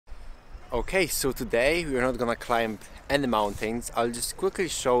Okay, so today we're not gonna climb any mountains. I'll just quickly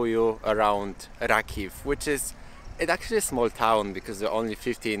show you around Rakhiv, which is actually a small town because there are only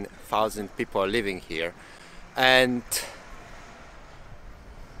 15,000 people living here, and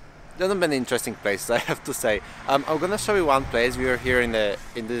there are not many interesting places, I have to say. I'm gonna show you one place. We are here in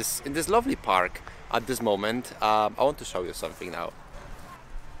this lovely park at this moment. I want to show you something now.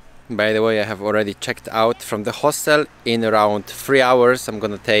 By the way, I have already checked out from the hostel. In around 3 hours, I'm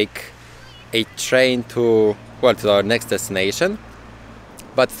gonna take a train to our next destination.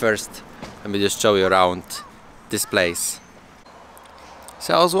 But first, let me just show you around this place.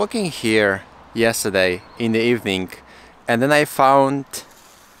 So I was walking here yesterday in the evening, and then I found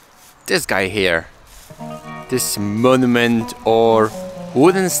this guy here, this monument or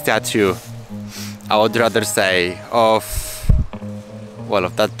wooden statue, I would rather say, of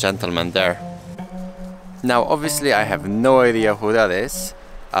that gentleman there. Now obviously I have no idea who that is,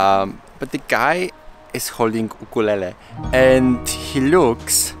 but the guy is holding ukulele and he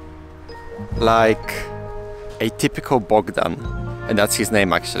looks like a typical Bogdan, and that's his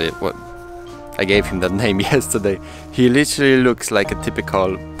name actually. What I gave him that name yesterday. He literally looks like a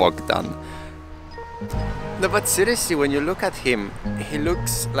typical Bogdan. No, but seriously, when you look at him, he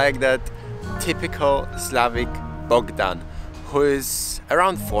looks like that typical Slavic Bogdan who is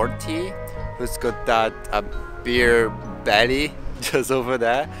around 40, who's got that beer belly just over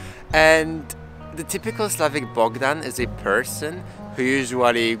there. And the typical Slavic Bogdan is a person who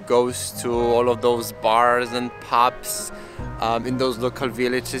usually goes to all of those bars and pubs in those local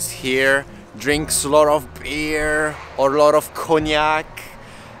villages here, drinks a lot of beer or a lot of cognac,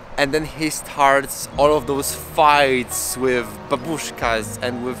 and then he starts all of those fights with babushkas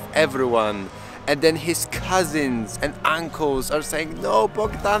and with everyone, and then his cousins and uncles are saying, "No,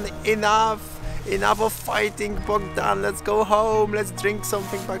 Bogdan, enough of fighting, Bogdan, let's go home, let's drink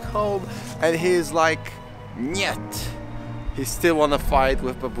something back home." And he's like, "Niet, he still wanna fight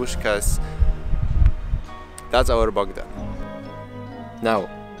with babushkas." That's our Bogdan. Now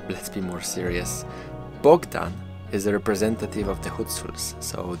let's be more serious. Bogdan is a representative of the Hutsuls,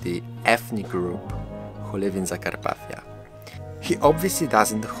 so the ethnic group who live in Zakarpathia. He obviously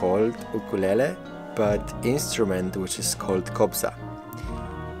doesn't hold ukulele, but instrument which is called kobza.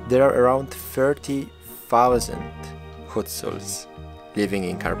 There are around 30,000 Hutsuls living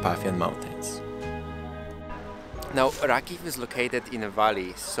in Carpathian mountains. Now Rakhiv is located in a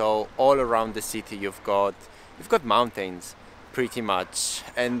valley, so all around the city you've got mountains pretty much,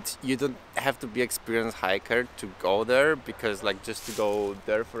 and you don't have to be experienced hiker to go there, because like just to go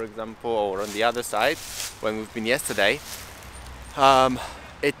there, for example, or on the other side when we've been yesterday,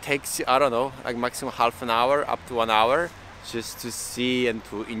 it takes you, I don't know, like maximum half an hour up to 1 hour just to see and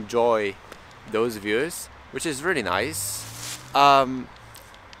to enjoy those views, which is really nice.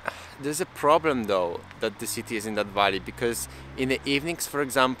 There's a problem though that the city is in that valley, because in the evenings, for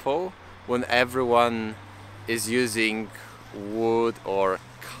example, when everyone is using wood or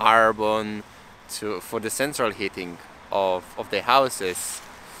carbon for the central heating of the houses,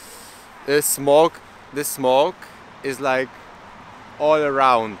 the smoke is like all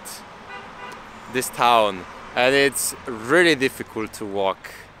around this town, and it's really difficult to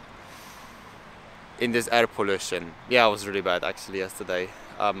walk in this air pollution. Yeah, it was really bad actually yesterday.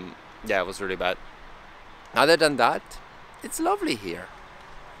 Yeah, it was really bad. Other than that, it's lovely here.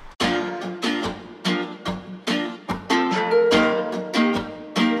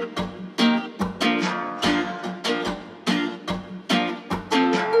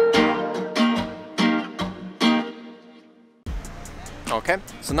 Okay,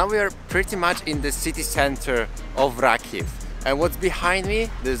 so now we are pretty much in the city center of Rakhiv, and what's behind me,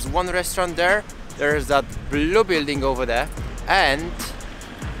 there's one restaurant there, there's that blue building over there, and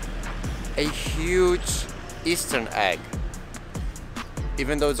a huge Eastern egg,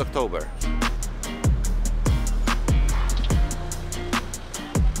 even though it's October.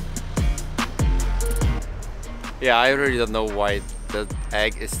 Yeah, I really don't know why the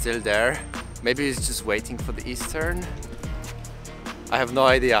egg is still there. Maybe it's just waiting for the Eastern. I have no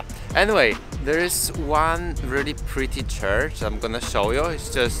idea. Anyway, there is one really pretty church I'm gonna show you.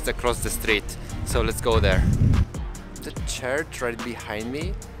 It's just across the street, so let's go there. The church right behind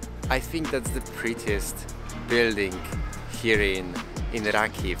me, I think that's the prettiest building here in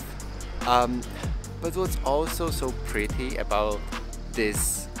Rakhiv. But what's also so pretty about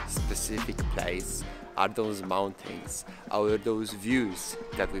this specific place are those mountains, are those views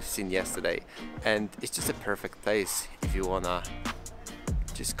that we've seen yesterday. And it's just a perfect place if you wanna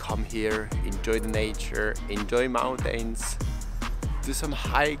just come here, enjoy the nature, enjoy mountains, do some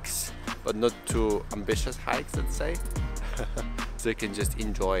hikes, but not too ambitious hikes, let's say. So you can just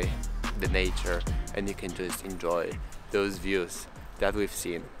enjoy the nature, and you can just enjoy those views that we've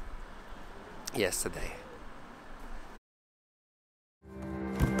seen yesterday.